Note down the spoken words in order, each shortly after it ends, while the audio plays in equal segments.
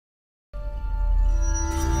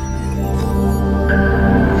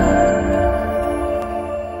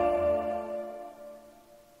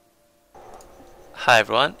Hi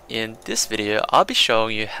everyone, in this video I'll be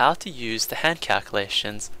showing you how to use the hand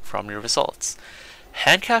calculations from your results.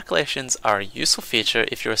 Hand calculations are a useful feature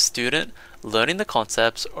if you're a student learning the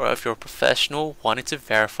concepts or if you're a professional wanting to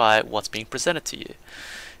verify what's being presented to you.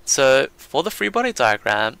 So for the free body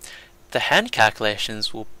diagram, the hand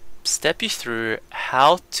calculations will step you through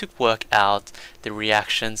how to work out the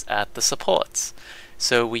reactions at the supports.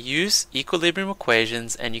 So we use equilibrium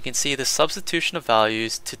equations, and you can see the substitution of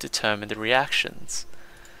values to determine the reactions.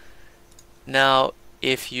 Now,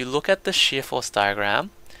 if you look at the shear force diagram,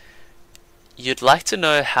 you'd like to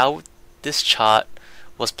know how this chart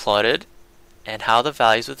was plotted and how the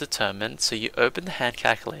values were determined. So you open the hand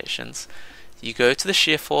calculations, you go to the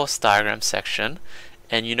shear force diagram section,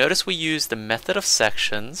 and you notice we use the method of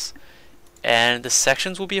sections, and the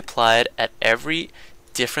sections will be applied at every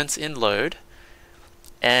difference in load.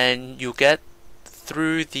 And you'll get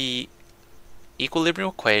through the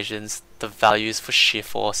equilibrium equations the values for shear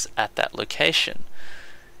force at that location.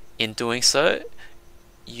 In doing so,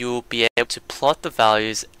 you'll be able to plot the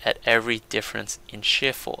values at every difference in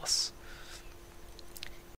shear force.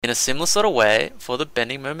 In a similar sort of way, for the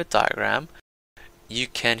bending moment diagram, you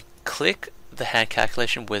can click the hand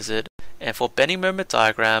calculation wizard, and for bending moment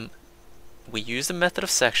diagram, we use the method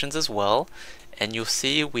of sections as well. And you'll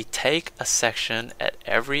see we take a section at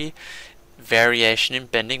every variation in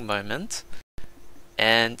bending moment.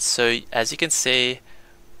 And so as you can see,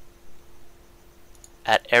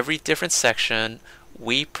 at every different section,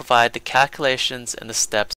 we provide the calculations and the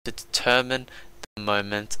steps to determine the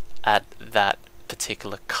moment at that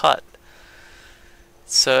particular cut.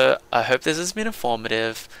 So I hope this has been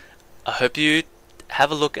informative. I hope you have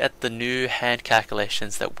a look at the new hand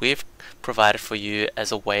calculations that we've provided for you as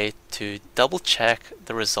a way to double check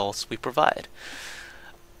the results we provide.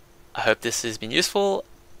 I hope this has been useful.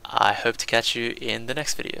 I hope to catch you in the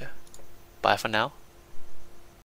next video. Bye for now.